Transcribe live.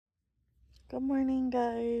Good morning,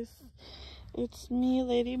 guys. It's me,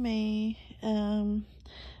 Lady May.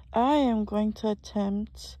 I am going to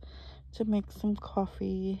attempt to make some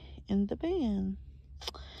coffee in the van.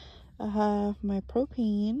 I have my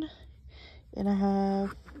propane and I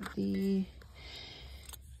have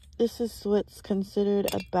this is what's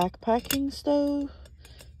considered a backpacking stove.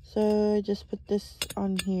 So I just put this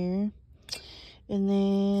on here. And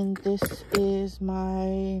then this is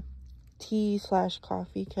my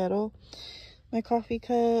tea/coffee kettle. My coffee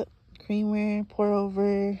cup, creamer, pour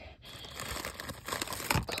over,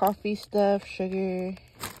 coffee stuff, sugar.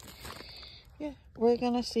 Yeah, we're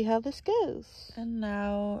gonna see how this goes. And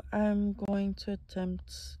now I'm going to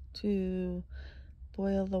attempt to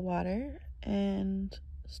boil the water and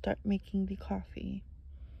start making the coffee.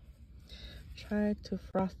 Try to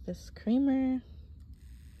froth this creamer.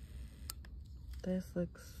 This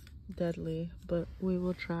looks deadly, but we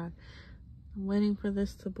will try. I'm waiting for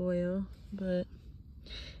this to boil, but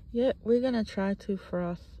yeah, we're gonna try to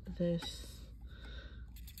froth this.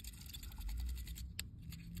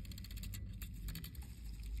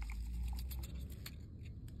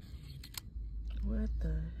 What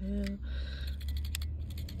the hell?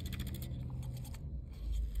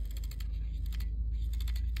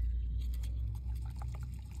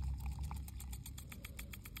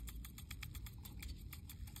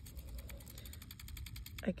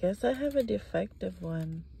 I guess I have a defective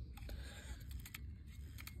one.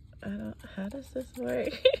 How does this work?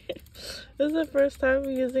 This is the first time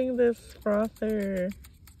using this frother.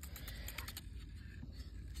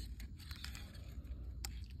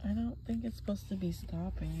 I don't think it's supposed to be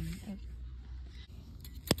stopping.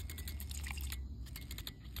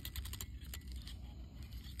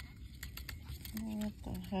 What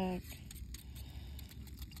the heck?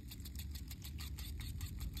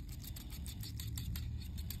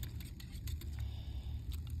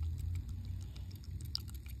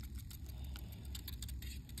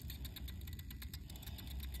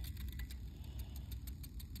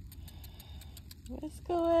 Whisk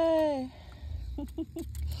away.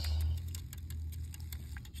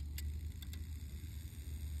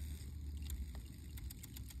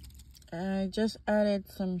 I just added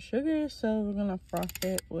some sugar, so we're gonna froth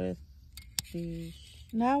it with these.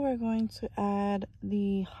 Now we're going to add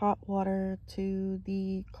the hot water to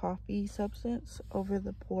the coffee substance over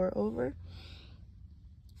the pour over.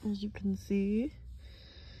 As you can see.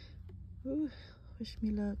 Ooh, wish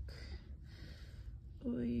me luck.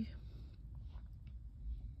 Oy.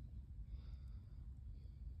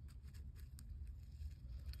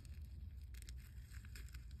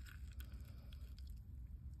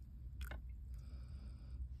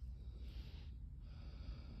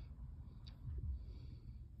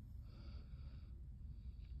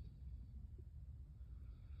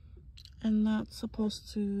 And that's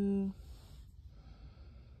supposed to,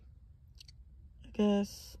 I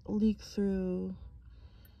guess, leak through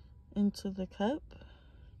into the cup.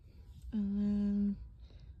 And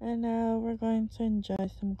now we're going to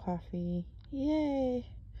enjoy some coffee. Yay!